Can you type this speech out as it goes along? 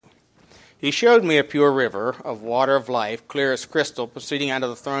He showed me a pure river of water of life, clear as crystal, proceeding out of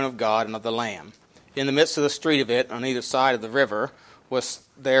the throne of God and of the Lamb. In the midst of the street of it, on either side of the river, was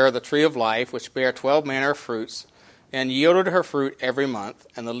there the tree of life, which bare 12 manner of fruits, and yielded her fruit every month,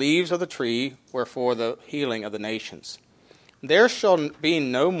 and the leaves of the tree were for the healing of the nations. There shall be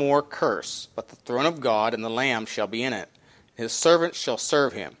no more curse, but the throne of God and the Lamb shall be in it. His servants shall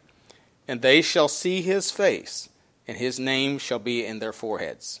serve him, and they shall see his face, and his name shall be in their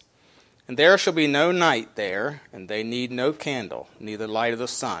foreheads. And there shall be no night there, and they need no candle, neither light of the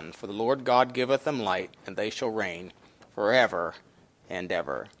sun, for the Lord God giveth them light, and they shall reign forever and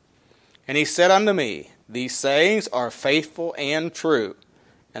ever. And he said unto me, These sayings are faithful and true.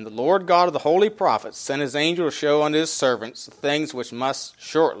 And the Lord God of the holy prophets sent his angel to show unto his servants the things which must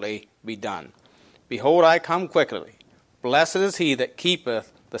shortly be done. Behold, I come quickly. Blessed is he that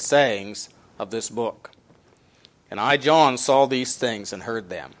keepeth the sayings of this book. And I, John, saw these things and heard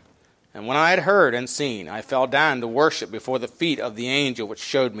them. And when I had heard and seen, I fell down to worship before the feet of the angel which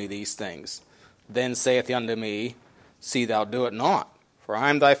showed me these things. Then saith he unto me, See thou do it not, for I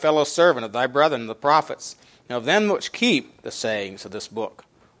am thy fellow servant of thy brethren the prophets, and of them which keep the sayings of this book.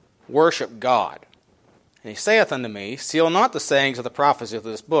 Worship God. And he saith unto me, Seal not the sayings of the prophecy of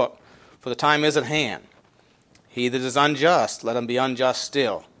this book, for the time is at hand. He that is unjust, let him be unjust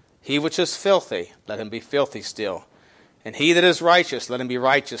still. He which is filthy, let him be filthy still. And he that is righteous, let him be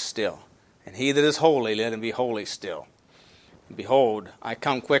righteous still. And he that is holy, let him be holy still. And behold, I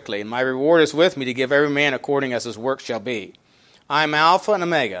come quickly, and my reward is with me to give every man according as his work shall be. I am Alpha and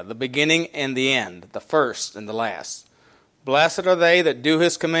Omega, the beginning and the end, the first and the last. Blessed are they that do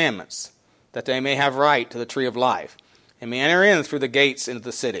his commandments, that they may have right to the tree of life, and may enter in through the gates into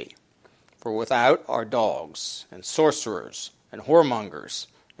the city. For without are dogs, and sorcerers, and whoremongers,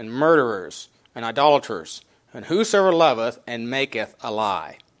 and murderers, and idolaters, and whosoever loveth and maketh a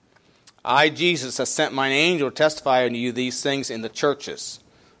lie. I, Jesus, have sent mine angel to testify unto you these things in the churches.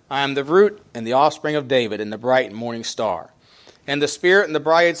 I am the root and the offspring of David, and the bright and morning star. And the Spirit and the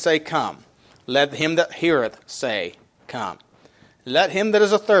bride say, Come. Let him that heareth say, Come. Let him that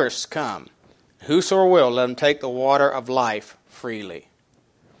is athirst come. Whosoever will, let him take the water of life freely.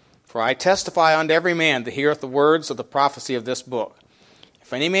 For I testify unto every man that heareth the words of the prophecy of this book.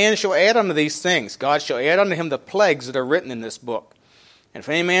 If any man shall add unto these things, God shall add unto him the plagues that are written in this book. And if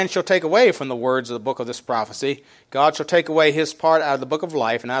any man shall take away from the words of the book of this prophecy, God shall take away his part out of the book of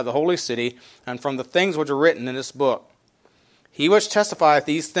life and out of the holy city, and from the things which are written in this book. He which testifieth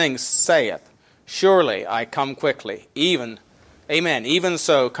these things saith, Surely I come quickly. Even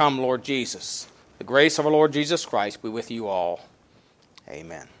so come, Lord Jesus. The grace of our Lord Jesus Christ be with you all.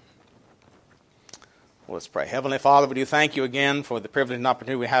 Amen. Let's pray. Heavenly Father, we do thank you again for the privilege and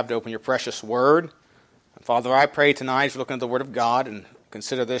opportunity we have to open your precious word. And Father, I pray tonight as we look into the word of God and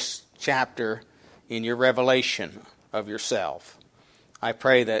consider this chapter in your revelation of yourself. I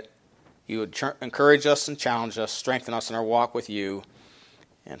pray that you would encourage us and challenge us, strengthen us in our walk with you.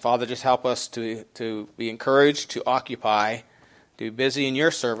 And Father, just help us to be encouraged, to occupy, to be busy in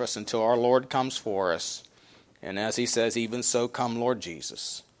your service until our Lord comes for us. And as he says, even so come, Lord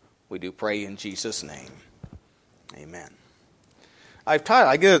Jesus. We do pray in Jesus' name. Amen. I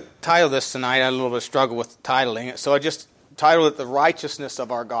get a title this tonight. I had a little bit of struggle with titling it, so I just titled it The Righteousness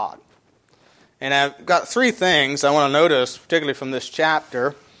of Our God. And I've got three things I want to notice, particularly from this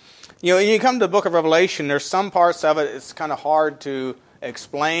chapter. You know, when you come to the book of Revelation, there's some parts of it it's kind of hard to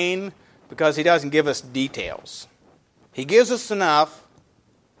explain because he doesn't give us details. He gives us enough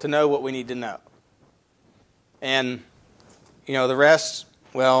to know what we need to know. And, you know, the rest,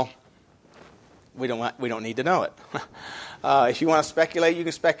 well, we don't need to know it. If you want to speculate, you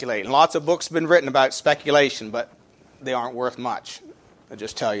can speculate. And lots of books have been written about speculation, but they aren't worth much. I'll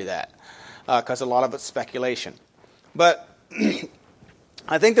just tell you that. Because a lot of it's speculation. But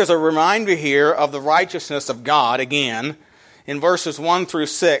I think there's a reminder here of the righteousness of God, again, in verses 1 through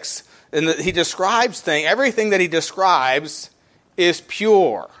 6. And he describes things, everything that he describes is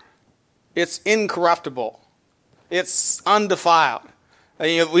pure. It's incorruptible. It's undefiled.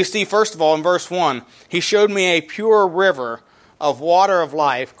 We see, first of all, in verse 1, he showed me a pure river of water of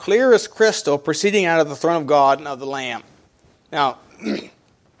life, clear as crystal, proceeding out of the throne of God and of the Lamb. Now,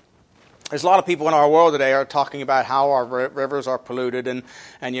 there's a lot of people in our world today are talking about how our rivers are polluted, and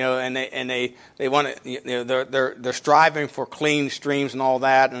they want to, you know, they're striving for clean streams and all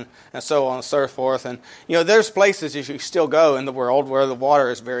that, and so on and so forth. And you know, there's places you should still go in the world where the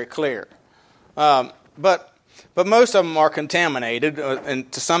water is very clear, but most of them are contaminated, and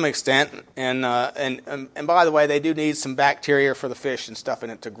to some extent. And by the way, they do need some bacteria for the fish and stuff in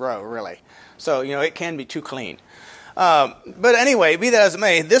it to grow, really. So you know, it can be too clean. But anyway, be that as it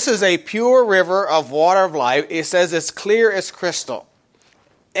may, this is a pure river of water of life. It says it's clear as crystal.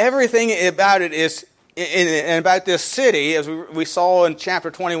 Everything about it is, and about this city, as we saw in chapter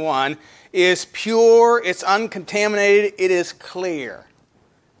 21, is pure, it's uncontaminated, it is clear.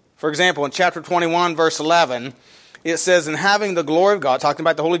 For example, in chapter 21, verse 11, it says, "And having the glory of God," talking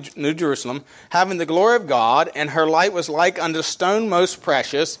about the Holy New Jerusalem, "having the glory of God, and her light was like unto stone most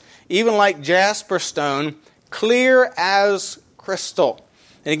precious, even like jasper stone, clear as crystal."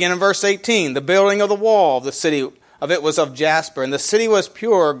 And again in verse 18, "The building of the wall of the city of it was of jasper, and the city was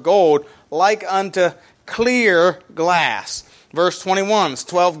pure gold, like unto clear glass." Verse 21,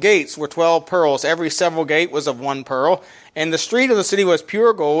 12 gates were 12 pearls. Every several gate was of one pearl. And the street of the city was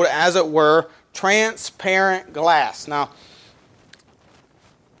pure gold, as it were transparent glass. Now,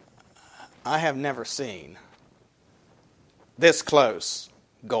 I have never seen this close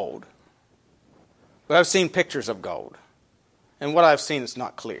gold. But I've seen pictures of gold. And what I've seen is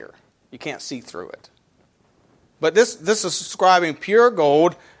not clear. You can't see through it. But this is describing pure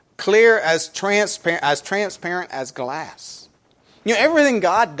gold, clear as transparent as glass. You know, everything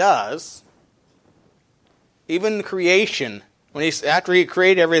God does, even creation, after He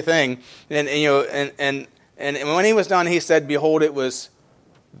created everything, and when He was done, He said, "Behold, it was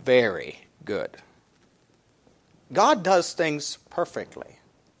very good." God does things perfectly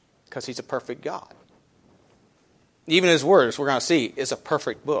because He's a perfect God. Even His Word, as we're going to see, is a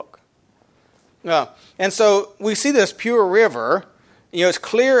perfect book. And so we see this pure river. It's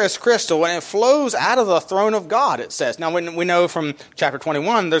clear as crystal, and it flows out of the throne of God, it says. Now, we know from chapter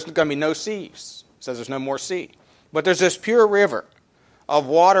 21, there's going to be no seas. It says there's no more sea. But there's this pure river of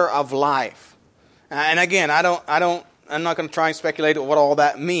water of life. And again, I'm not going to try and speculate what all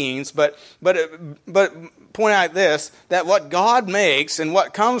that means, but point out this, that what God makes and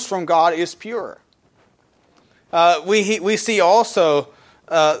what comes from God is pure. We see also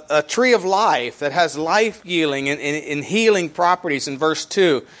a tree of life that has life-yielding and healing properties in verse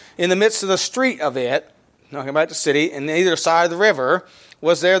 2. "In the midst of the street of it," talking about the city, "and either side of the river,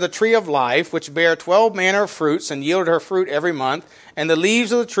 was there the tree of life, which bare 12 manner of fruits, and yielded her fruit every month. And the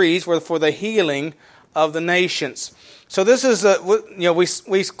leaves of the trees were for the healing of the nations." So this is, we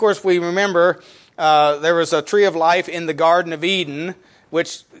of course we remember there was a tree of life in the Garden of Eden,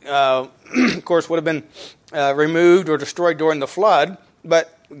 which of course would have been removed or destroyed during the flood.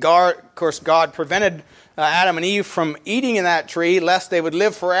 But God prevented Adam and Eve from eating in that tree lest they would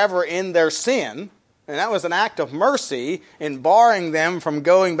live forever in their sin. And that was an act of mercy in barring them from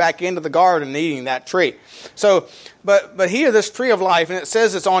going back into the garden and eating that tree. So, but here, this tree of life, and it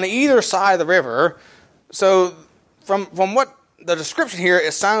says it's on either side of the river. So from what the description here,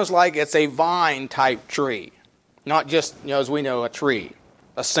 it sounds like it's a vine-type tree. Not just, as we know, a tree,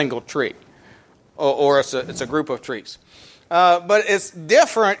 a single tree. Or it's a group of trees. But it's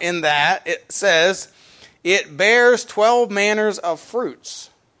different in that it says it bears 12 manners of fruits.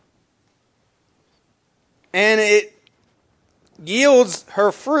 And it yields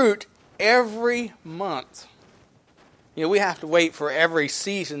her fruit every month. We have to wait for every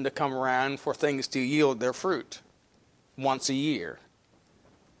season to come around for things to yield their fruit once a year.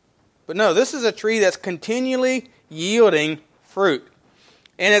 But no, this is a tree that's continually yielding fruit.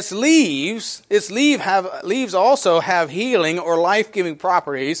 And its leaves also have healing or life-giving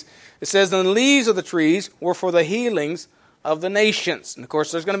properties. It says, "And the leaves of the trees were for the healings of the nations." And of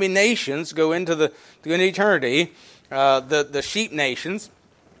course, there's going to be nations go into eternity, the sheep nations,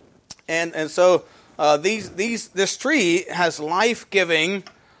 and so this tree has life-giving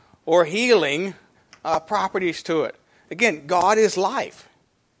or healing properties to it. Again, God is life.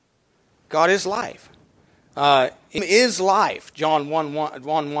 God is life. Is life, John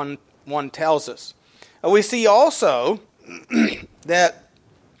 1:1 tells us. We see also that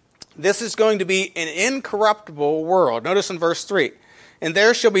this is going to be an incorruptible world. Notice in verse 3, "And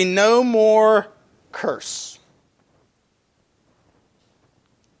there shall be no more curse."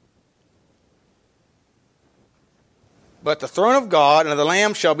 "But the throne of God and of the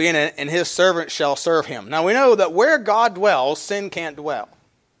Lamb shall be in it, and His servants shall serve Him." Now we know that where God dwells, sin can't dwell.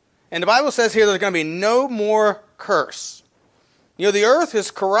 And the Bible says here there's going to be no more curse. The earth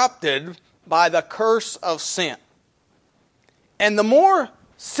is corrupted by the curse of sin. And the more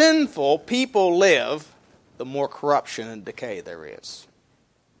sinful people live, the more corruption and decay there is.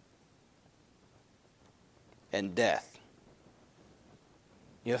 And death.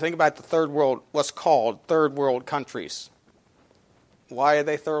 Think about the third world, what's called third world countries. Why are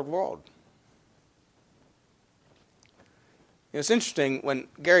they third world? It's interesting, when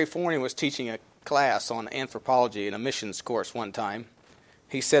Gary Forney was teaching a class on anthropology in a missions course one time,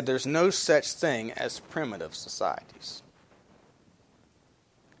 he said there's no such thing as primitive societies.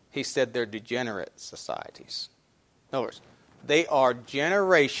 He said they're degenerate societies. In other words, they are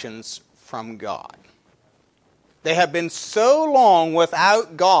generations from God. They have been so long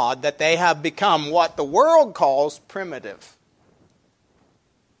without God that they have become what the world calls primitive.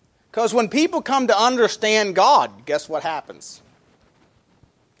 Because when people come to understand God, guess what happens?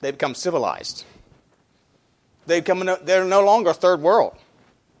 They become civilized. They're no longer third world.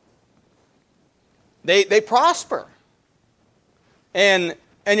 They prosper. And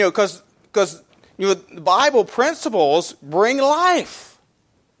because the Bible principles bring life.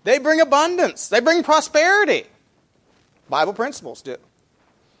 They bring abundance. They bring prosperity. Bible principles do.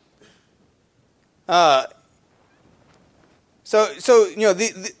 So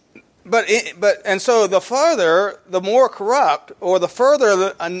the more corrupt, or the further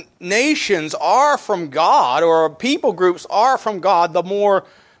the nations are from God, or people groups are from God, the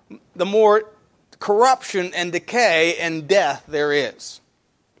more corruption and decay and death there is.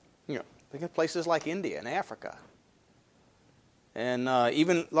 Think of places like India and Africa, and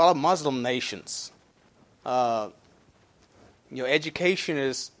even a lot of Muslim nations. Education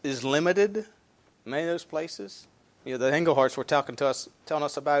is limited in many of those places. The Engleharts were telling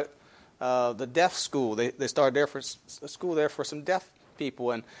us about the deaf school. They started a school there for some deaf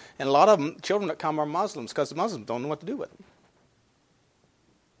people, and a lot of them, children that come are Muslims, because the Muslims don't know what to do with them.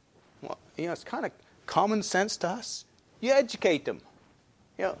 Well, it's kind of common sense to us. You educate them.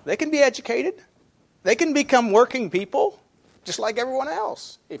 They can be educated. They can become working people, just like everyone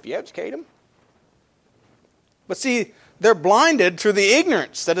else, if you educate them. But see, they're blinded through the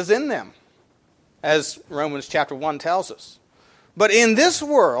ignorance that is in them, as Romans chapter 1 tells us. But in this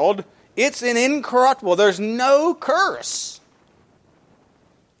world, it's an incorruptible. There's no curse.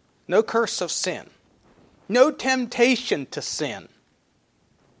 No curse of sin. No temptation to sin.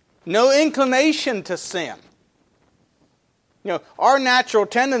 No inclination to sin. Our natural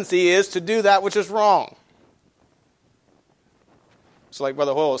tendency is to do that which is wrong. It's like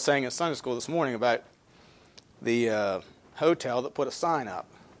Brother Hoyle was saying in Sunday school this morning about the hotel that put a sign up.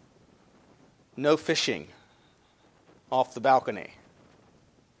 No fishing off the balcony.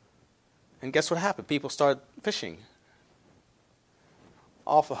 And guess what happened? People started fishing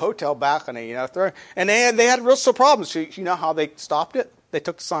off the hotel balcony. And they had real problems. You know how they stopped it? They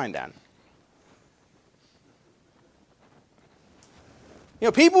took the sign down.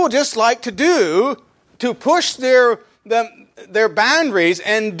 People just like to push their boundaries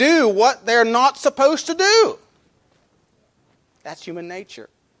and do what they're not supposed to do. That's human nature.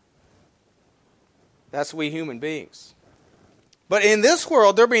 That's we human beings. But in this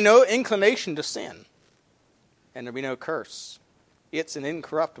world, there'll be no inclination to sin. And there'll be no curse. It's an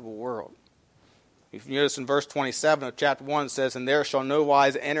incorruptible world. If you notice in verse 27 of chapter 1, it says, "And there shall no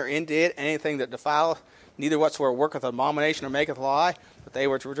wise enter into it anything that defileth, neither whatsoever worketh abomination or maketh lie, but they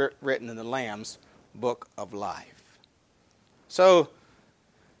which were written in the Lamb's book of life." So,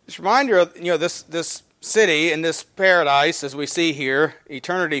 this reminder of this city and this paradise, as we see here,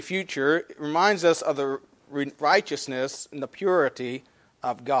 eternity future, it reminds us of the righteousness and the purity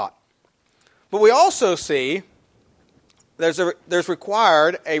of God. But we also see there's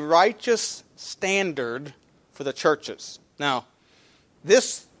required a righteous standard for the churches. Now,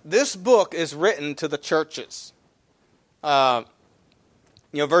 this book is written to the churches. Notice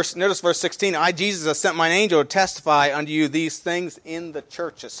verse 16. "I, Jesus, have sent mine angel to testify unto you these things in the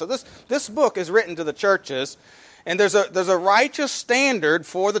churches." So this book is written to the churches, and there's a righteous standard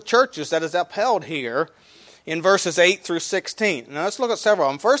for the churches that is upheld here in verses 8 through 16. Now let's look at several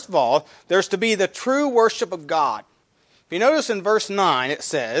of them. First of all, there's to be the true worship of God. If you notice in verse 9, it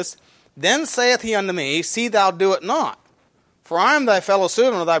says, "Then saith he unto me, See thou do it not. For I am thy fellow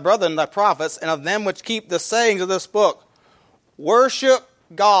servant of thy brethren, thy prophets, and of them which keep the sayings of this book. Worship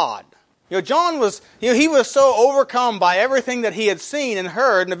God." John was, he was so overcome by everything that he had seen and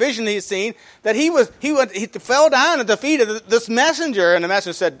heard, and the vision he had seen, that he fell down at the feet of this messenger, and the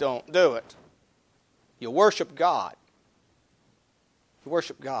messenger said, "Don't do it. You worship God. You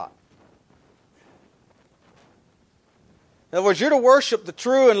worship God." In other words, you're to worship the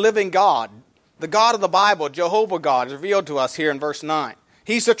true and living God. The God of the Bible, Jehovah God, is revealed to us here in verse 9.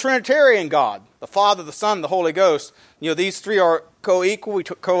 He's the Trinitarian God, the Father, the Son, the Holy Ghost. These three are co-equal,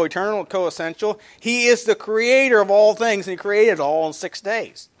 co-eternal, co-essential. He is the creator of all things, and he created it all in 6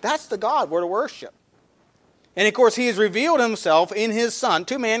 days. That's the God we're to worship. And of course, he has revealed himself in his Son,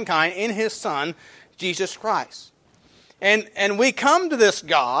 to mankind, in his Son, Jesus Christ. And we come to this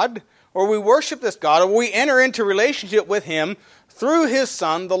God, or we worship this God, or we enter into relationship with him through his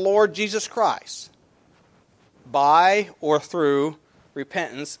Son, the Lord Jesus Christ, by or through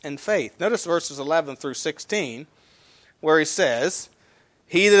repentance and faith. Notice verses 11 through 16, where he says,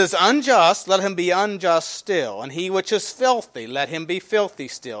 he that is unjust, let him be unjust still. And he which is filthy, let him be filthy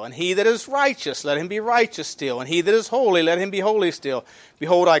still. And he that is righteous, let him be righteous still. And he that is holy, let him be holy still.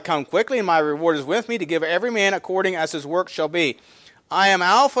 Behold, I come quickly, and my reward is with me, to give every man according as his work shall be. I am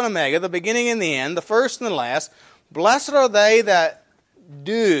Alpha and Omega, the beginning and the end, the first and the last. Blessed are they that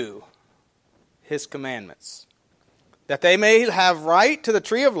do his commandments, that they may have right to the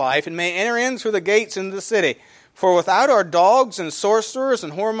tree of life, and may enter in through the gates into the city. For without are dogs and sorcerers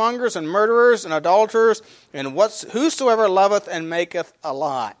and whoremongers and murderers and idolaters and whosoever loveth and maketh a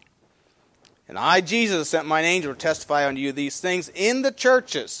lie. And I, Jesus, sent mine angel to testify unto you these things in the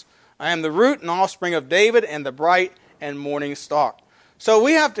churches. I am the root and offspring of David and the bright and morning star. So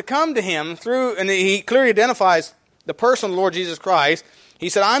we have to come to him through, and he clearly identifies the person of the Lord Jesus Christ. He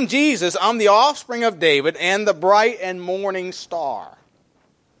said, I'm Jesus, I'm the offspring of David and the bright and morning star.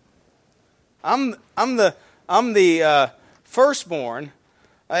 I'm the firstborn,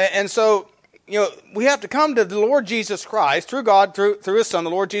 and so we have to come to the Lord Jesus Christ through God, through His Son,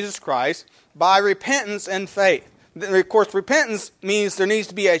 the Lord Jesus Christ, by repentance and faith. Of course, repentance means there needs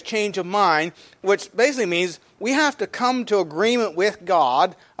to be a change of mind, which basically means we have to come to agreement with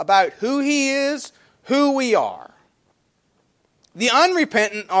God about who He is, who we are. The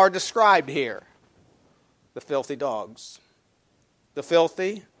unrepentant are described here: the filthy dogs, the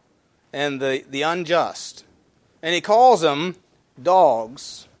filthy, and the unjust. And he calls them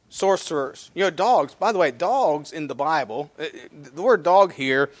dogs, sorcerers. Dogs, by the way, dogs in the Bible, the word dog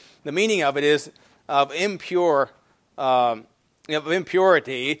here, the meaning of it is of impurity,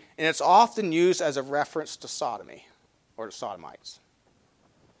 and it's often used as a reference to sodomy or to sodomites.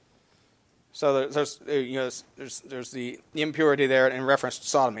 So there's the impurity there in reference to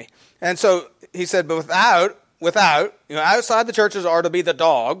sodomy. And so he said, but without, outside the churches are to be the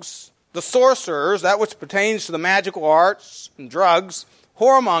dogs, the sorcerers, that which pertains to the magical arts and drugs,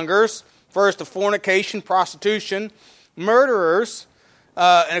 whoremongers, refers to fornication, prostitution, murderers,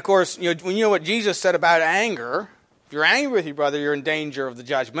 and of course, when you know what Jesus said about anger, if you're angry with your brother, you're in danger of the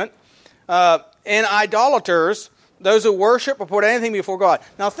judgment, and idolaters, those who worship or put anything before God.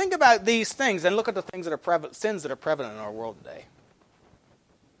 Now think about these things and look at the things that are sins that are prevalent in our world today.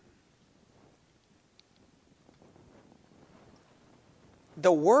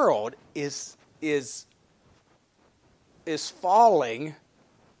 The world is falling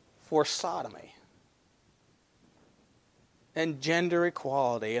for sodomy and gender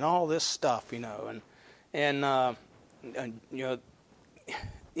equality and all this stuff, and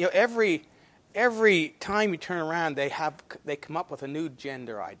every time you turn around, they come up with a new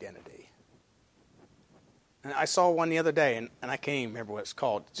gender identity. And I saw one the other day, and I can't even remember what it's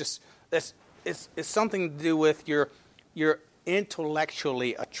called. It's something to do with your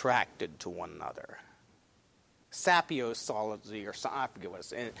intellectually attracted to one another. Sapiosology or something, I forget what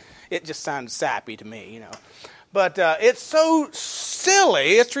it's. It just sounds sappy to me, But it's so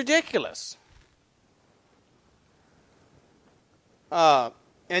silly, it's ridiculous. And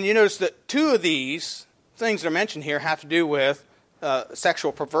you notice that two of these things that are mentioned here have to do with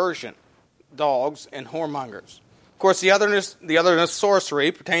sexual perversion, dogs and whoremongers. Of course, the otherness,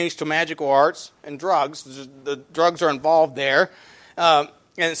 sorcery, pertains to magical arts and drugs. The drugs are involved there, and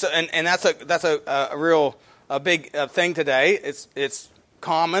that's a real big thing today. It's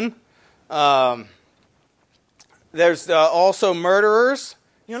common. There's also murderers.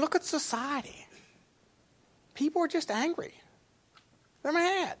 Look at society. People are just angry. They're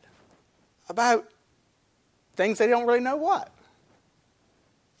mad about things they don't really know what.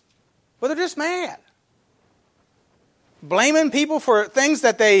 But they're just mad. Blaming people for things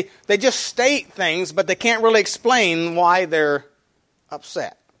that they just state things, but they can't really explain why they're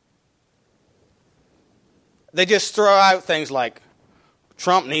upset. They just throw out things like,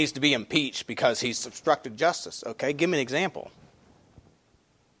 Trump needs to be impeached because he's obstructed justice. Okay, give me an example.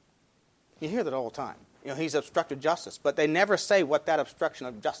 You hear that all the time. He's obstructed justice, but they never say what that obstruction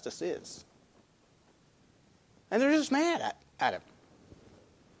of justice is. And they're just mad at him.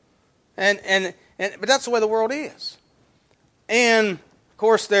 But that's the way the world is. And of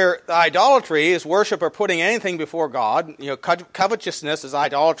course, their idolatry is worship or putting anything before God. Covetousness is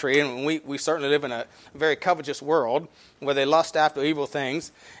idolatry, and we certainly live in a very covetous world where they lust after evil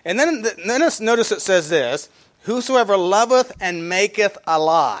things. And then notice it says this: whosoever loveth and maketh a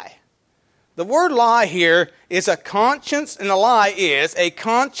lie. The word lie here is a conscience, and a lie is a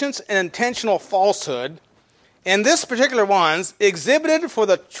conscious and intentional falsehood. And this particular one's exhibited for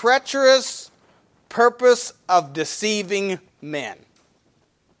the treacherous purpose of deceiving men.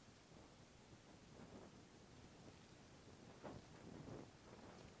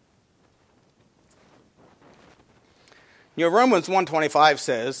 Romans 1:25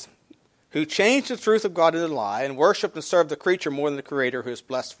 says, who changed the truth of God into a lie and worshipped and served the creature more than the Creator, who is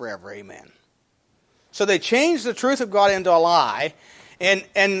blessed forever. Amen. So they changed the truth of God into a lie. And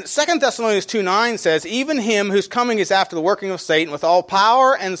 2 Thessalonians 2:9 says, even him whose coming is after the working of Satan with all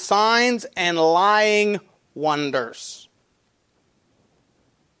power and signs and lying wonders.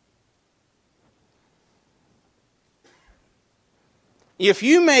 If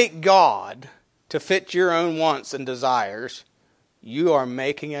you make God to fit your own wants and desires, you are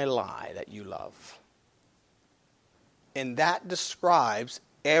making a lie that you love. And that describes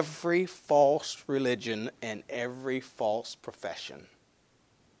every false religion and every false profession.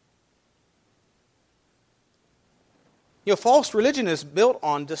 False religion is built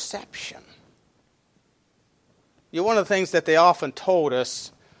on deception. One of the things that they often told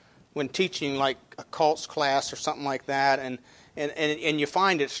us when teaching like a cults class or something like that, and you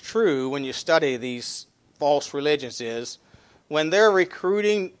find it's true when you study these false religions, is when they're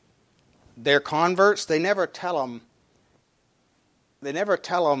recruiting their converts, they never tell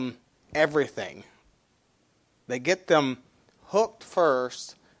them everything. They get them hooked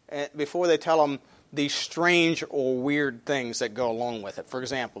first before they tell them these strange or weird things that go along with it. For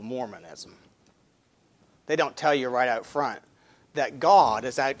example, Mormonism. They don't tell you right out front that God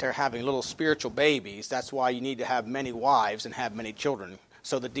is out there having little spiritual babies. That's why you need to have many wives and have many children,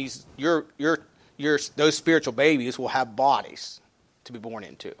 so that those spiritual babies will have bodies to be born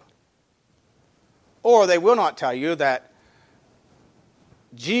into. Or they will not tell you that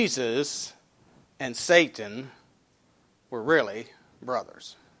Jesus and Satan were really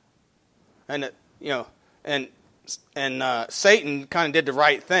brothers, and that Satan kind of did the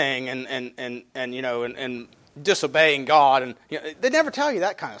right thing and disobeying God, and they never tell you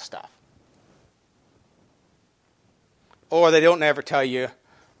that kind of stuff. Or they don't ever tell you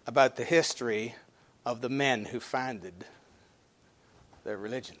about the history of the men who founded their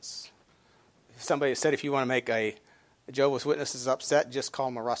religions. Somebody said if you want to make a Jehovah's Witnesses upset, just call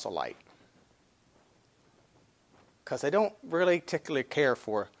them a Russellite. Because they don't really particularly care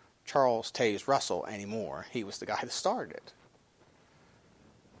for Charles Taze Russell anymore. He was the guy that started it.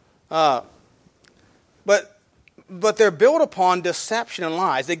 But they're built upon deception and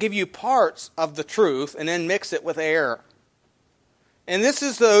lies. They give you parts of the truth and then mix it with error. And this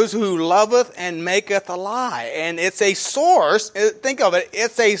is those who loveth and maketh a lie. And it's a source, think of it,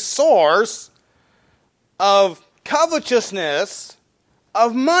 it's a source of covetousness,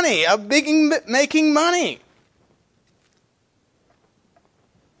 of money, of making money.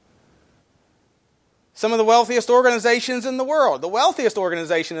 Some of the wealthiest organizations in the world. The wealthiest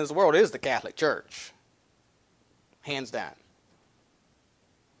organization in the world is the Catholic Church. Hands down.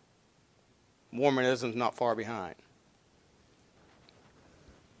 Mormonism's not far behind.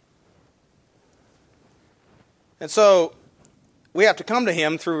 And so we have to come to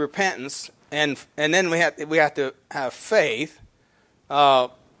Him through repentance, and then we have to have faith.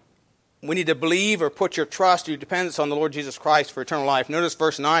 We need to believe or put your trust, your dependence on the Lord Jesus Christ for eternal life. Notice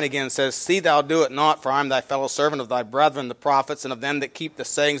verse 9 again says, see thou do it not, for I am thy fellow servant of thy brethren, the prophets, and of them that keep the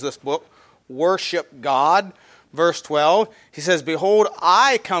sayings of this book. Worship God. Verse 12, he says, behold,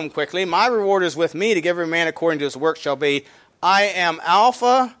 I come quickly. My reward is with me to give every man according to his work shall be. I am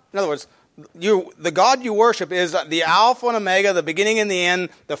Alpha. In other words, the God you worship is the Alpha and Omega, the beginning and the end,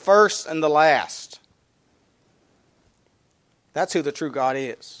 the first and the last. That's who the true God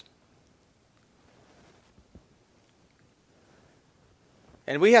is.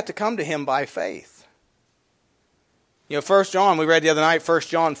 And we have to come to Him by faith. 1 John, we read the other night, 1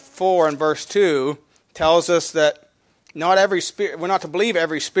 John 4 and verse 2, tells us that not every spirit, we're not to believe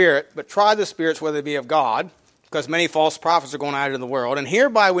every spirit, but try the spirits whether they be of God, because many false prophets are going out into the world. And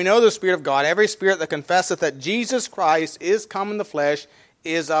hereby we know the Spirit of God. Every spirit that confesseth that Jesus Christ is come in the flesh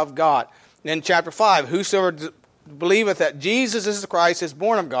is of God. And in chapter 5, whosoever believeth that Jesus is the Christ is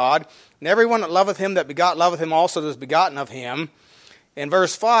born of God, and everyone that loveth Him that begot loveth Him also that is begotten of Him. And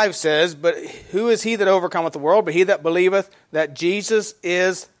verse 5 says, but who is he that overcometh the world, but he that believeth that Jesus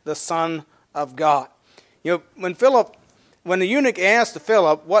is the Son of God? When the eunuch asked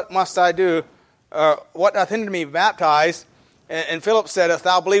Philip, what must I do, what doth hinder me to be baptized? And Philip said, if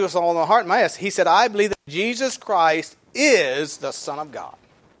thou believest all in thy heart, he said, I believe that Jesus Christ is the Son of God.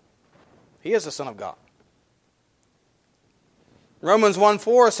 He is the Son of God. Romans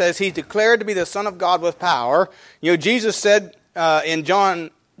 1:4 says, he declared to be the Son of God with power. Jesus said in John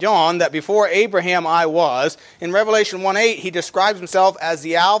that before Abraham I was. In Revelation 1:8, he describes himself as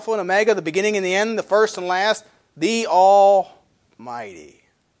the Alpha and Omega, the beginning and the end, the first and last, the Almighty.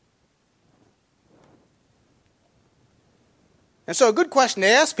 And so a good question to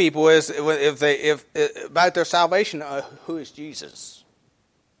ask people is, if about their salvation, who is Jesus?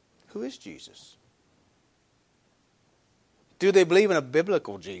 Who is Jesus? Do they believe in a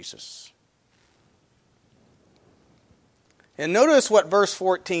biblical Jesus? And notice what verse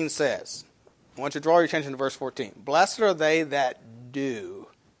 14 says. I want you to draw your attention to verse 14. Blessed are they that do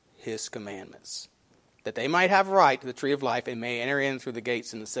his commandments, that they might have right to the tree of life and may enter in through the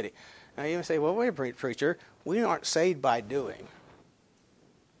gates in the city. Now you may say, well, wait a minute, preacher. We aren't saved by doing.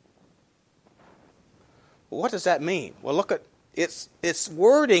 Well, what does that mean? Well, look at it's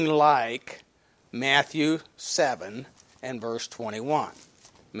wording like Matthew 7 and verse 21.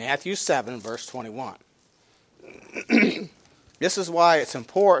 Matthew 7, verse 21. This is why it's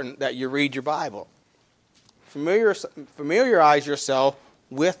important that you read your Bible. Familiarize yourself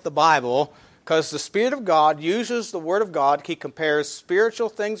with the Bible, because the Spirit of God uses the Word of God. He compares spiritual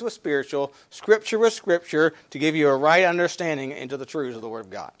things with spiritual, Scripture with Scripture, to give you a right understanding into the truths of the Word of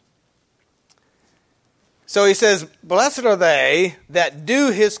God. So he says, blessed are they that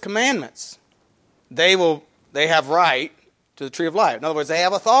do his commandments. They have right to the tree of life. In other words, they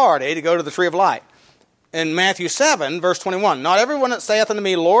have authority to go to the tree of life. In Matthew 7, verse 21, not everyone that saith unto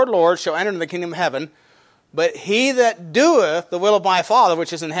me, Lord, Lord, shall enter into the kingdom of heaven, but he that doeth the will of my Father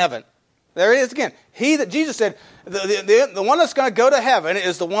which is in heaven. There it is again. Jesus said, the one that's going to go to heaven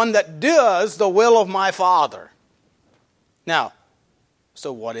is the one that does the will of my Father. Now,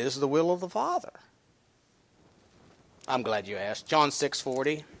 so what is the will of the Father? I'm glad you asked. John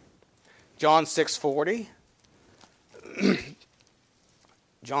 6:40. John 6:40.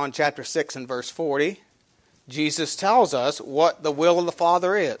 John chapter 6 and verse 40. Jesus tells us what the will of the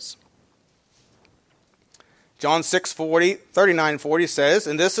Father is. John 6:40, 39:40 says,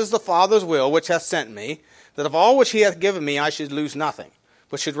 and this is the Father's will which hath sent me, that of all which he hath given me I should lose nothing,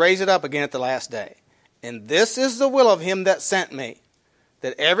 but should raise it up again at the last day. And this is the will of him that sent me,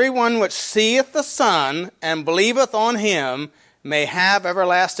 that every one which seeth the Son and believeth on him may have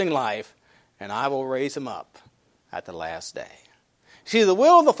everlasting life, and I will raise him up at the last day. See, the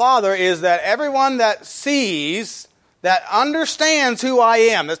will of the Father is that everyone that sees, that understands who I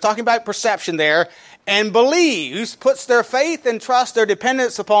am, that's talking about perception there, and believes, puts their faith and trust, their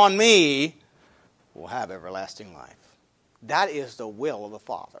dependence upon me, will have everlasting life. That is the will of the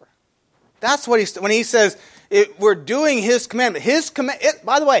Father. That's what when he says we're doing his commandment.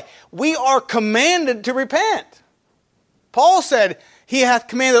 By the way, we are commanded to repent. Paul said he hath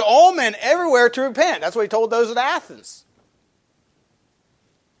commanded all men everywhere to repent. That's what he told those at Athens.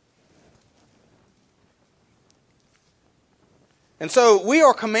 And so we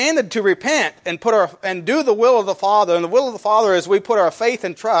are commanded to repent and do the will of the Father. And the will of the Father is we put our faith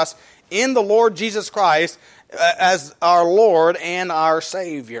and trust in the Lord Jesus Christ as our Lord and our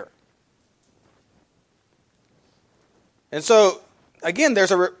Savior. And so, again,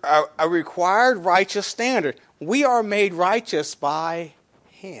 there's a required righteous standard. We are made righteous by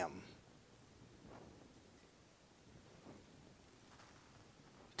Him.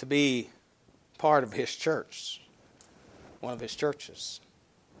 To be part of His church. One of His churches.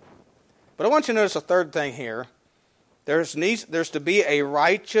 But I want you to notice a third thing here. There's to be a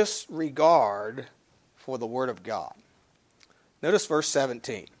righteous regard for the Word of God. Notice verse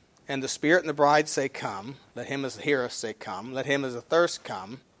 17. And the Spirit and the bride say, come. Let him as heareth say, come. Let him as athirst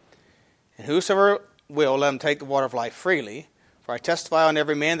come. And whosoever will, let him take the water of life freely. For I testify on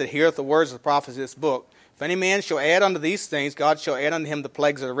every man that heareth the words of the prophecy of this book. If any man shall add unto these things, God shall add unto him the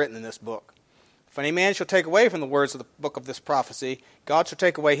plagues that are written in this book. If any man shall take away from the words of the book of this prophecy, God shall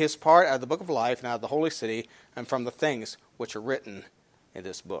take away his part out of the book of life and out of the holy city and from the things which are written in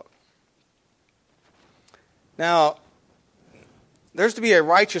this book. Now, there's to be a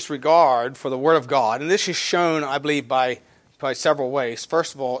righteous regard for the Word of God, and this is shown, I believe, by several ways.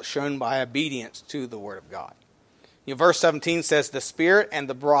 First of all, it's shown by obedience to the Word of God. Verse 17 says, the Spirit and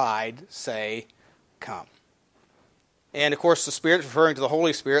the bride say, come. And, of course, the Spirit is referring to the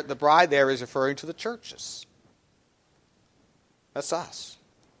Holy Spirit. The bride there is referring to the churches. That's us.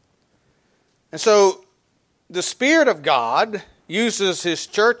 And so, the Spirit of God uses His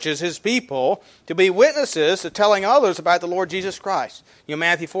churches, His people, to be witnesses to telling others about the Lord Jesus Christ.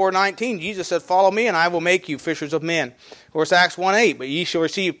 Matthew 4:19, Jesus said, follow me and I will make you fishers of men. Of course, Acts 1:8, but ye shall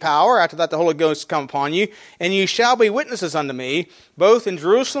receive power, after that the Holy Ghost come upon you, and ye shall be witnesses unto me, both in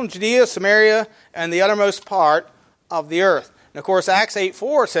Jerusalem, Judea, Samaria, and the uttermost part of the earth. And of course, Acts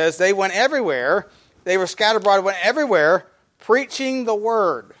 8:4 says they went everywhere, they were scattered abroad, went everywhere, preaching the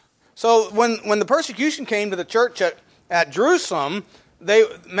word. So when the persecution came to the church at Jerusalem,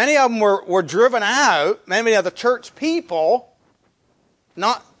 many of them were driven out. Many of the church people,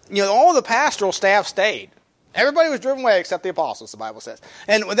 all the pastoral staff stayed. Everybody was driven away except the apostles, the Bible says.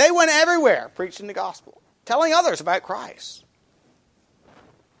 And they went everywhere preaching the gospel, telling others about Christ.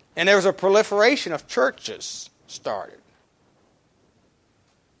 And there was a proliferation of churches started.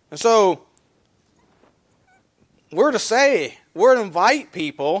 And so, we're to invite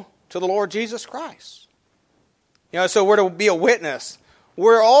people to the Lord Jesus Christ. So we're to be a witness.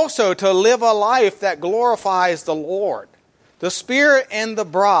 We're also to live a life that glorifies the Lord. The Spirit and the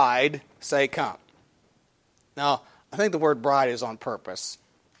bride say, come. Now, I think the word bride is on purpose.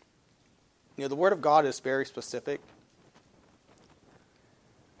 The Word of God is very specific.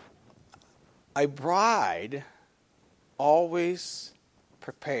 A bride always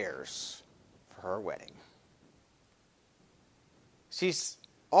prepares for her wedding. She's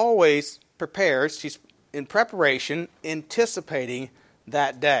always prepared. She's in preparation, anticipating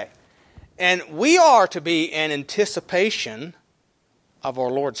that day. And we are to be in anticipation of our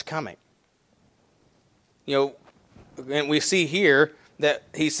Lord's coming. And we see here that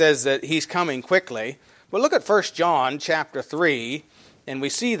he says that he's coming quickly. But look at 1 John chapter 3, and we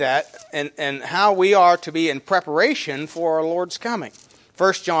see that and how we are to be in preparation for our Lord's coming.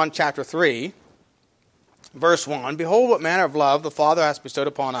 1 John chapter 3, verse 1, behold what manner of love the Father hath bestowed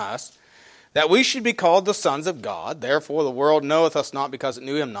upon us, that we should be called the sons of God. Therefore the world knoweth us not, because it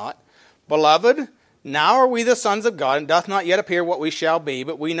knew him not. Beloved, now are we the sons of God, and doth not yet appear what we shall be,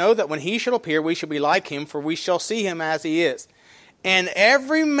 but we know that when he shall appear, we shall be like him, for we shall see him as he is. And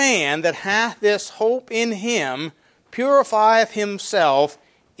every man that hath this hope in him purifieth himself,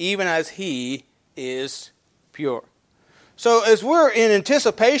 even as he is pure. So as we're in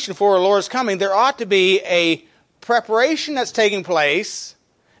anticipation for our Lord's coming, there ought to be a preparation that's taking place,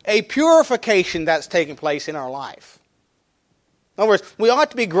 a purification that's taking place in our life. In other words, we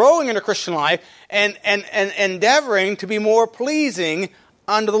ought to be growing in a Christian life and endeavoring to be more pleasing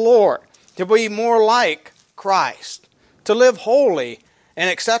unto the Lord, to be more like Christ, to live holy and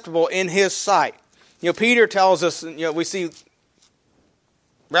acceptable in His sight. Peter tells us, we see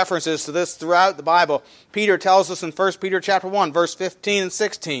references to this throughout the Bible. Peter tells us in 1 Peter chapter 1, verse 15 and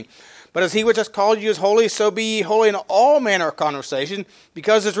 16, but as he which hath called you is holy, so be ye holy in all manner of conversation,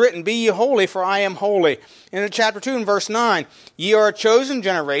 because it's written, be ye holy, for I am holy. And in chapter 2 and verse 9, ye are a chosen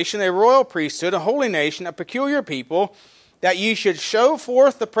generation, a royal priesthood, a holy nation, a peculiar people, that ye should show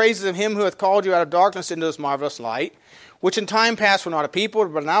forth the praises of him who hath called you out of darkness into this marvelous light, which in time past were not a people,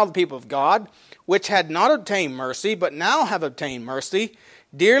 but now the people of God, which had not obtained mercy, but now have obtained mercy.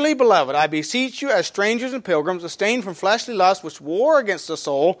 Dearly beloved, I beseech you as strangers and pilgrims, abstain from fleshly lusts which war against the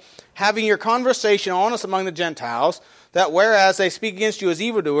soul, having your conversation honest among the Gentiles, that whereas they speak against you as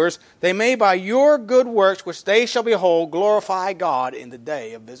evildoers, they may by your good works which they shall behold glorify God in the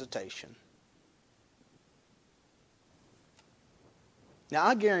day of visitation. Now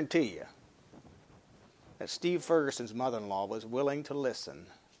I guarantee you that Steve Ferguson's mother-in-law was willing to listen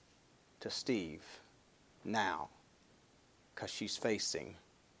to Steve now, because she's facing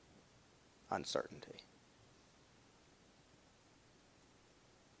uncertainty.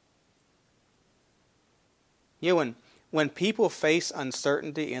 When people face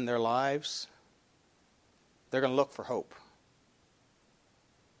uncertainty in their lives, they're going to look for hope.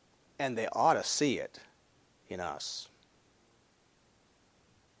 And they ought to see it in us.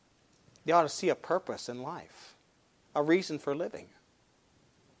 They ought to see a purpose in life, a reason for living,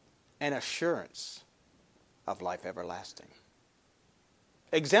 an assurance of life everlasting,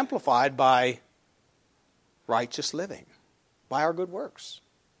 exemplified by righteous living, by our good works.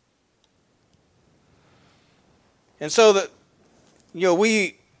 And so that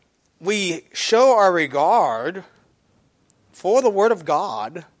we show our regard for the Word of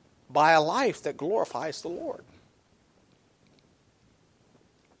God by a life that glorifies the Lord.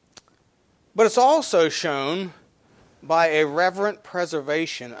 But it's also shown by a reverent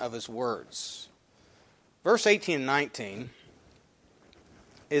preservation of His words. Verse 18 and 19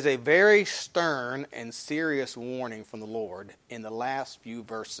 is a very stern and serious warning from the Lord in the last few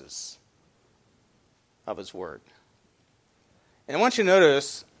verses of His Word. And I want you to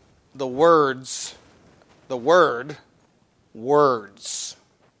notice the words, the word, words.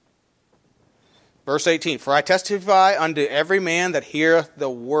 Verse 18, for I testify unto every man that heareth the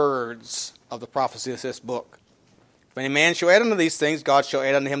words of the prophecy of this book. If any man shall add unto these things, God shall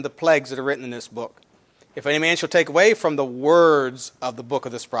add unto him the plagues that are written in this book. If any man shall take away from the words of the book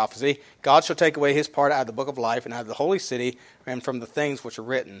of this prophecy, God shall take away his part out of the book of life and out of the holy city and from the things which are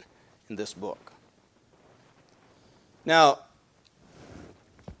written in this book. Now,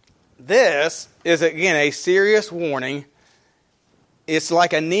 this is, again, a serious warning. It's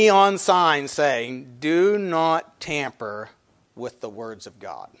like a neon sign saying, do not tamper with the words of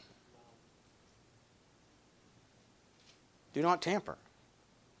God. Do not tamper.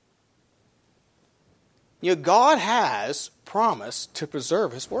 God has promised to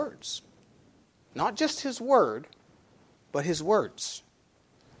preserve His words. Not just His word, but His words.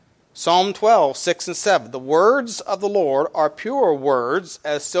 Psalm 12, 6 and 7. The words of the Lord are pure words,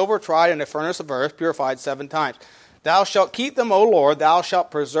 as silver tried in a furnace of earth, purified 7 times. Thou shalt keep them, O Lord, thou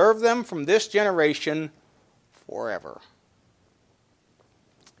shalt preserve them from this generation forever.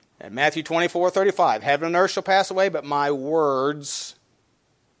 And Matthew 24, 35. Heaven and earth shall pass away, but my words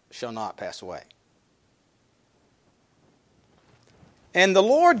shall not pass away. And the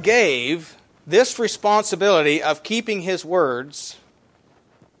Lord gave this responsibility of keeping His words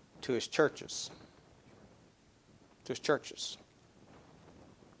to His churches. To His churches.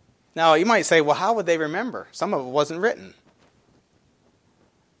 Now, you might say, well, how would they remember? Some of it wasn't written.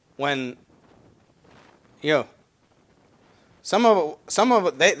 When, some of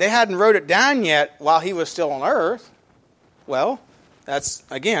it, they hadn't wrote it down yet while He was still on earth. Well, that's,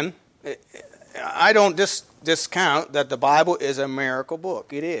 again, I don't discount that the Bible is a miracle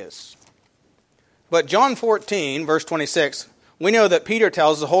book. It is. But John 14, verse 26, we know that Peter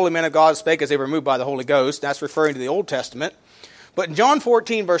tells the holy men of God spake as they were moved by the Holy Ghost. That's referring to the Old Testament. But in John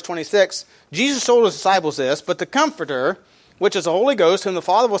 14, verse 26, Jesus told His disciples this, but the Comforter, which is the Holy Ghost, whom the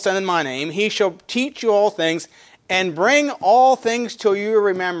Father will send in my name, He shall teach you all things, and bring all things to your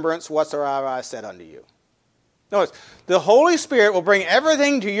remembrance whatsoever I said unto you. Notice, the Holy Spirit will bring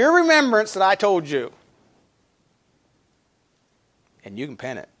everything to your remembrance that I told you. And you can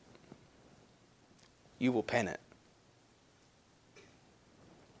pen it. You will pen it.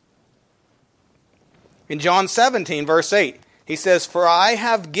 In John 17, verse 8, He says, for I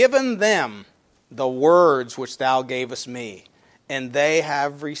have given them the words which thou gavest me, and they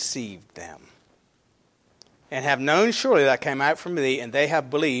have received them, and have known surely that I came out from thee, and they have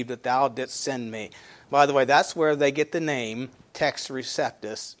believed that thou didst send me. By the way, that's where they get the name text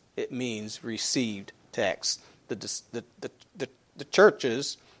receptus. It means received text. The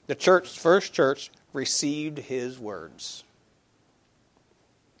churches, first church, received His words.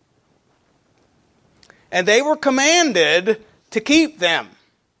 And they were commanded to keep them.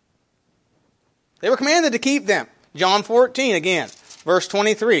 They were commanded to keep them. John 14 again, verse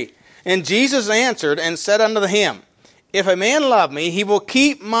 23. And Jesus answered and said unto him, if a man love me, he will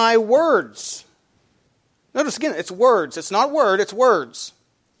keep my words. Notice again, it's words. It's not word, it's words.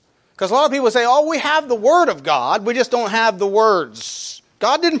 Because a lot of people say, oh, we have the Word of God, we just don't have the words.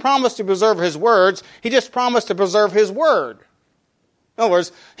 God didn't promise to preserve His words, He just promised to preserve His Word. In other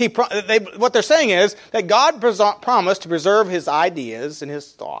words, what they're saying is that God promised to preserve His ideas and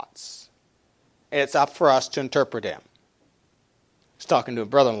His thoughts. And it's up for us to interpret them. I was talking to a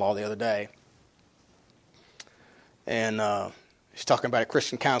brother-in-law the other day. And he's talking about a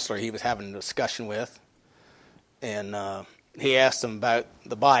Christian counselor he was having a discussion with. And he asked him about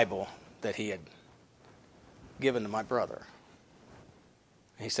the Bible that he had given to my brother.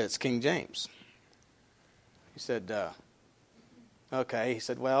 He said, it's King James. He said, okay. He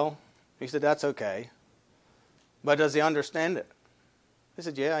said, well, that's okay. But does he understand it? He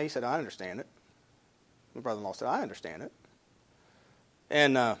said, yeah. He said, I understand it. My brother-in-law said, I understand it.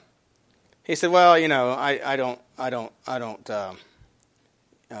 And he said, well, I don't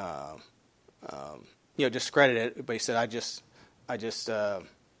discredit it. But he said, I just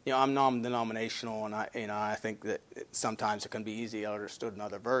I'm non-denominational, and I think that sometimes it can be easily understood in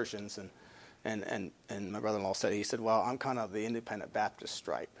other versions. And my brother-in-law said, he said, well, I'm kind of the independent Baptist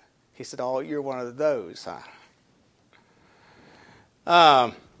stripe. He said, oh, you're one of those,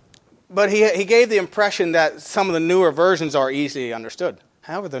 huh? But he gave the impression that some of the newer versions are easily understood.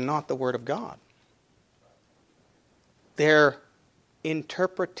 However, they're not the Word of God. They're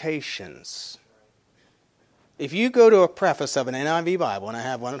interpretations. If you go to a preface of an NIV Bible, and I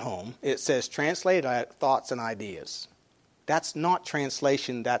have one at home, it says translated thoughts and ideas. That's not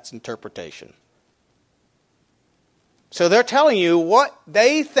translation, that's interpretation. So they're telling you what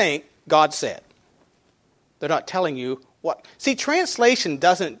they think God said. They're not telling you what. See, translation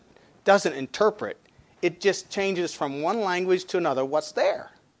doesn't interpret. It just changes from one language to another what's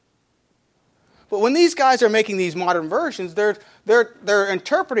there. But when these guys are making these modern versions, they're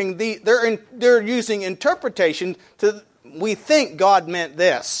interpreting they're using interpretation to we think God meant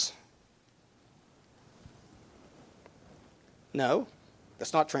this. No,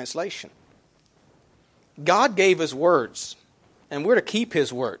 that's not translation. God gave His words, and we're to keep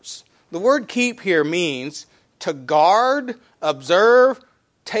His words. The word keep here means to guard, observe,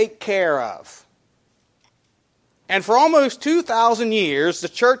 take care of. And for almost 2,000 years, the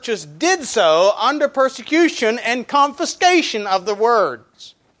churches did so under persecution and confiscation of the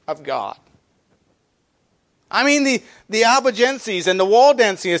words of God. I mean, the Albigenses and the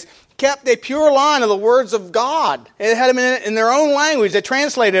Waldenses kept a pure line of the words of God. It had them in their own language. They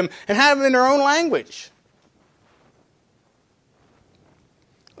translated them and had them in their own language.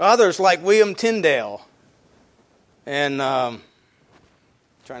 Others like William Tyndale and trying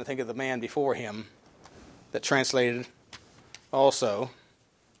to think of the man before him that translated also,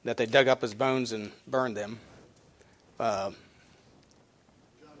 that they dug up his bones and burned them.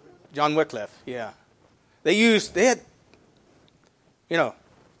 John Wycliffe, yeah. Even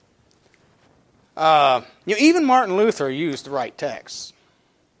Martin Luther used the right text.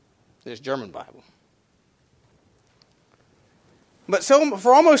 His German Bible. But so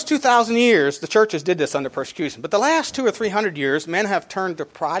for almost 2,000 years, the churches did this under persecution. But the last 200 or 300 years, men have turned to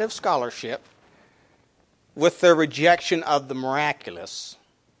pride of scholarship with their rejection of the miraculous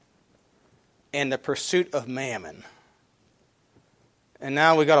and the pursuit of mammon. And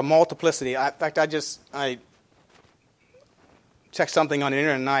now we've got a multiplicity. In fact, I checked something on the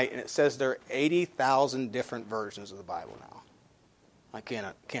internet tonight, and it says there are 80,000 different versions of the Bible now. I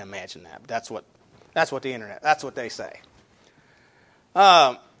can't imagine that. But that's what the internet. That's what they say.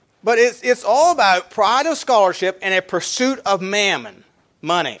 But it's all about pride of scholarship and a pursuit of mammon,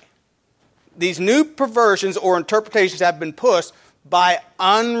 money. These new perversions or interpretations have been pushed by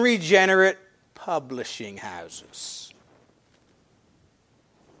unregenerate publishing houses.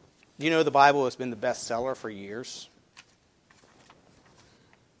 Do you know the Bible has been the bestseller for years?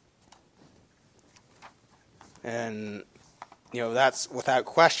 And, that's without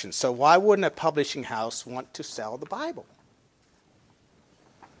question. So why wouldn't a publishing house want to sell the Bible?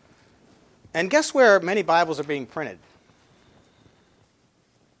 And guess where many Bibles are being printed?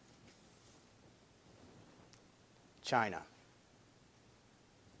 China.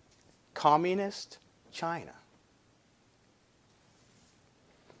 Communist China.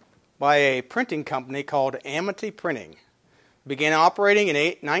 By a printing company called Amity Printing. Began operating in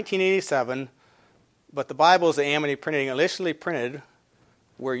 1987, but the Bibles that Amity Printing initially printed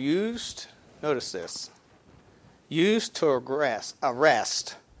were used, notice this, used to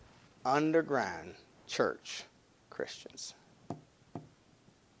arrest underground church Christians.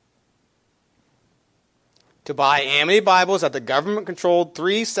 To buy Amity Bibles at the government-controlled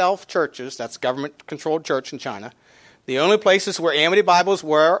 3 self-churches, that's government-controlled church in China, the only places where Amity Bibles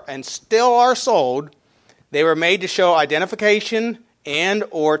were and still are sold, they were made to show identification and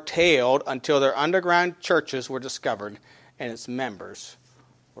or tailed until their underground churches were discovered and its members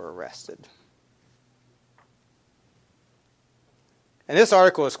were arrested. And this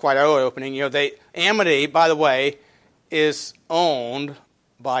article is quite eye-opening. Amity, by the way, is owned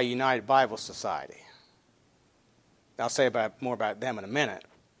by United Bible Society. I'll say more about them in a minute.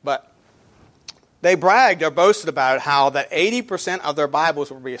 But they bragged or boasted about how that 80% of their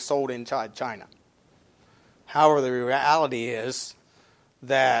Bibles will be sold inside China. However, the reality is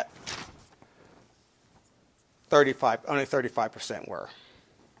that only 35% were.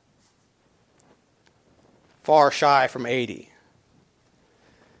 Far shy from 80.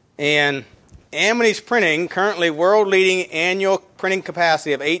 And Amity's printing, currently world-leading annual printing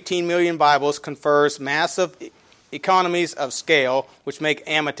capacity of 18 million Bibles, confers massive economies of scale, which make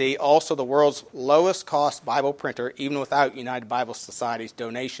Amity also the world's lowest-cost Bible printer, even without United Bible Society's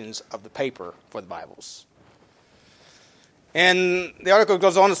donations of the paper for the Bibles. And the article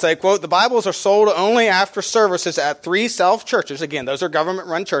goes on to say, quote, the Bibles are sold only after services at 3 self-churches, again, those are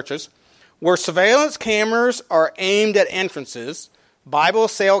government-run churches, where surveillance cameras are aimed at entrances, Bible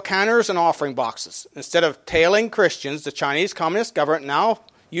sale counters, and offering boxes. Instead of tailing Christians, the Chinese Communist government now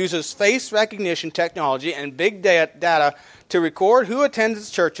uses face recognition technology and big data to record who attends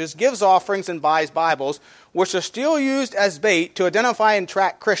its churches, gives offerings, and buys Bibles, which are still used as bait to identify and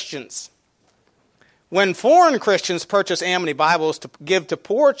track Christians. When foreign Christians purchase Amity Bibles to give to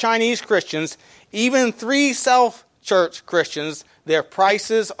poor Chinese Christians, even 3 self-church Christians, their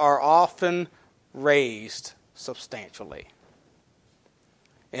prices are often raised substantially.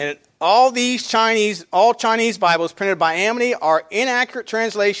 And all Chinese Bibles printed by Amity are inaccurate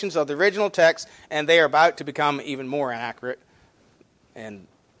translations of the original text, and they are about to become even more inaccurate, and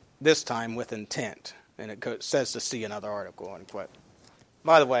this time with intent. And it says to see another article, unquote.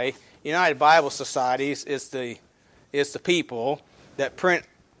 By the way, United Bible Societies is the people that print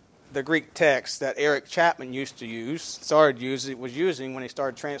the Greek text that Eric Chapman was using when he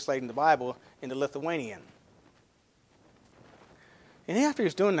started translating the Bible into Lithuanian. And after he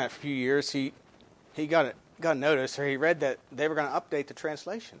was doing that for a few years, he got a notice, or he read that they were going to update the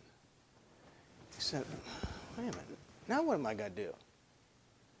translation. He said, wait a minute, now what am I going to do?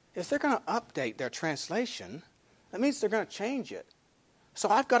 If they're going to update their translation, that means they're going to change it. So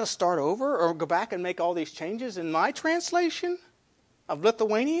I've got to start over or go back and make all these changes in my translation of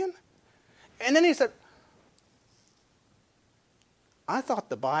Lithuanian? And then he said, I thought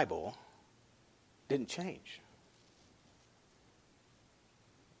the Bible didn't change.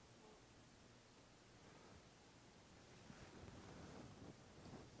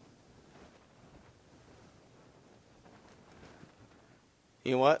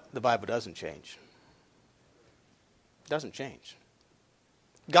 You know what? The Bible doesn't change. It doesn't change.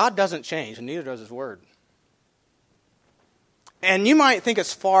 God doesn't change, and neither does His Word. And you might think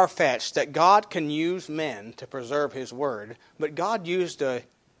it's far-fetched that God can use men to preserve His Word, but God used a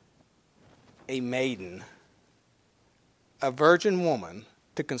maiden, a virgin woman,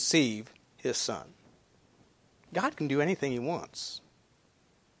 to conceive His Son. God can do anything He wants.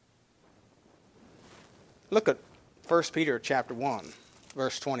 Look at 1 Peter chapter 1,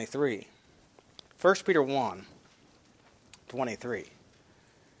 verse 23. 1 Peter 1, 23.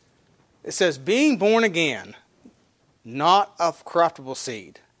 It says, being born again, not of corruptible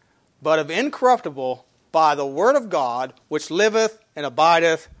seed, but of incorruptible, by the word of God, which liveth and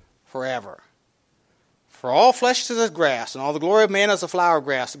abideth forever. For all flesh is as grass, and all the glory of man as the flower of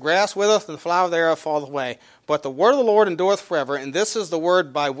grass. The grass withereth, and the flower thereof falleth away. But the word of the Lord endureth forever, and this is the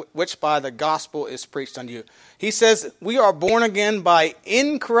word by which by the gospel is preached unto you. He says we are born again by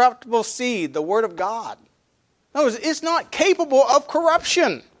incorruptible seed, the word of God. No, it's not capable of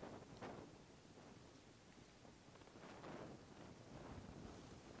corruption.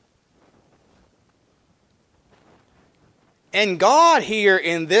 And God here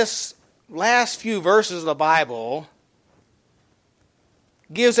in this last few verses of the Bible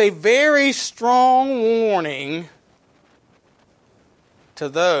gives a very strong warning to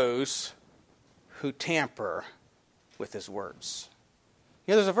those who tamper with His words.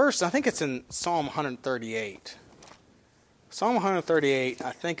 You know, there's a verse, I think it's in Psalm 138. Psalm 138,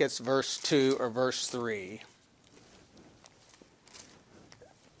 I think it's verse 2 or verse 3.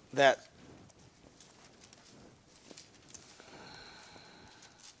 That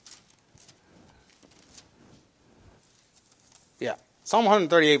Psalm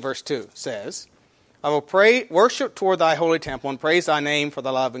 138 verse 2 says, I will worship toward thy holy temple and praise thy name for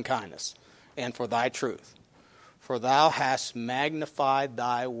thy love and kindness and for thy truth. For thou hast magnified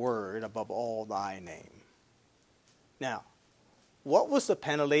thy word above all thy name. Now, what was the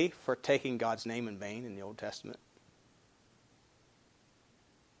penalty for taking God's name in vain in the Old Testament?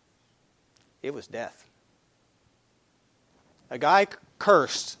 It was death. A guy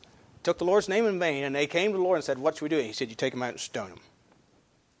cursed, took the Lord's name in vain, and they came to the Lord and said, what should we do? And He said, you take him out and stone him.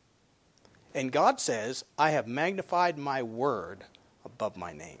 And God says, I have magnified my word above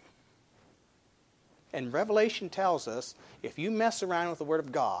my name. And Revelation tells us, if you mess around with the Word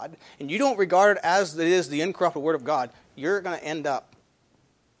of God, and you don't regard it as it is the incorruptible Word of God, you're going to end up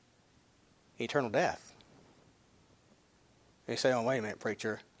eternal death. You say, oh, wait a minute,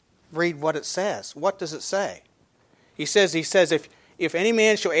 preacher. Read what it says. What does it say? He says, if any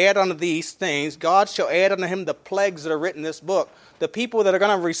man shall add unto these things, God shall add unto him the plagues that are written in this book. The people that are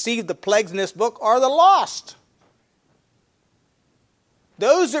going to receive the plagues in this book are the lost.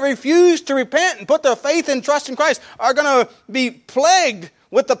 Those that refuse to repent and put their faith and trust in Christ are going to be plagued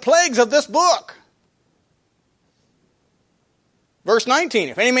with the plagues of this book. Verse 19,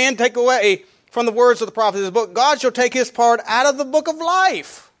 if any man take away from the words of the prophet of this book, God shall take his part out of the book of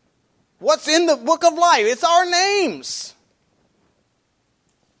life. What's in the book of life? It's our names.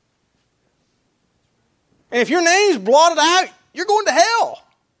 And if your name's blotted out, you're going to hell.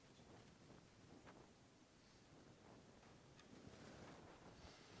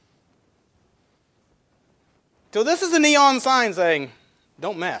 So this is a neon sign saying,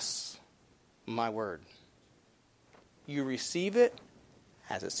 don't mess with my word. You receive it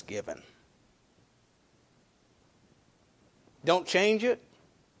as it's given. Don't change it.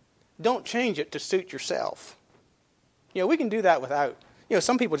 Don't change it to suit yourself. You know, we can do that without,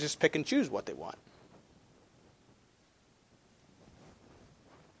 some people just pick and choose what they want.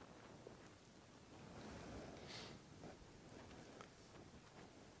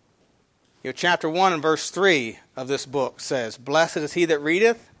 Chapter 1 and verse 3 of this book says, blessed is he that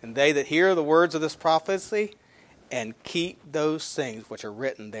readeth, and they that hear the words of this prophecy, and keep those things which are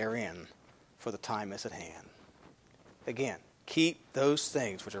written therein, for the time is at hand. Again, keep those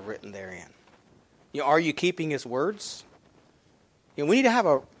things which are written therein. Are you keeping his words? We need to have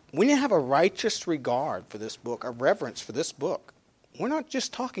a righteous regard for this book, a reverence for this book. We're not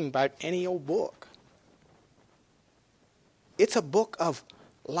just talking about any old book. It's a book of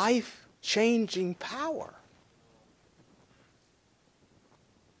life-changing power.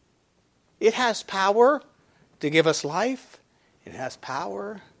 It has power to give us life It has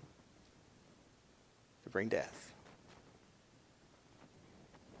power to bring death.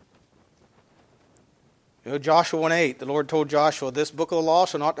 You know, Joshua 1:8, the Lord told Joshua, "This book of the law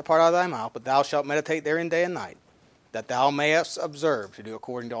shall not depart out of thy mouth, but thou shalt meditate therein day and night, that thou mayest observe to do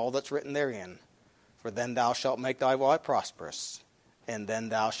according to all that's written therein. For then thou shalt make thy way prosperous, and then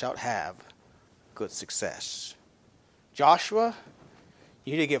thou shalt have good success." Joshua,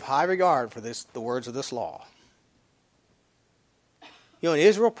 you need to give high regard for the words of this law. You know,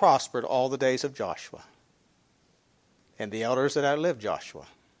 Israel prospered all the days of Joshua and the elders that outlived Joshua,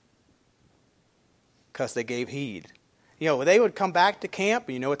 because they gave heed. You know, when they would come back to camp,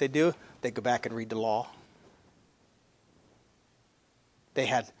 you know what they do? They'd go back and read the law.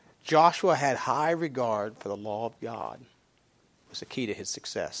 Joshua had high regard for the law of God. It was the key to his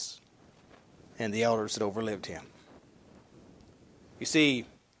success. And the elders that overlived him. You see,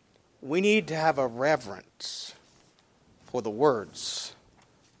 we need to have a reverence for the words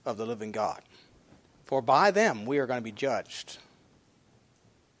of the living God. For by them we are going to be judged.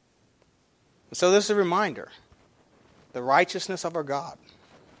 So this is a reminder. The righteousness of our God.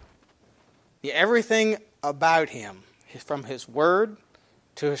 Everything about him, from his word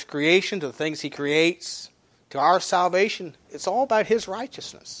to his creation, to the things he creates, to our salvation, it's all about his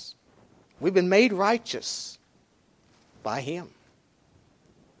righteousness. We've been made righteous by him.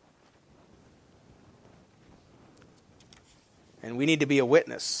 And we need to be a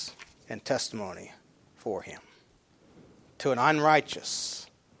witness and testimony for him to an unrighteous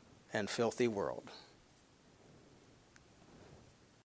and filthy world.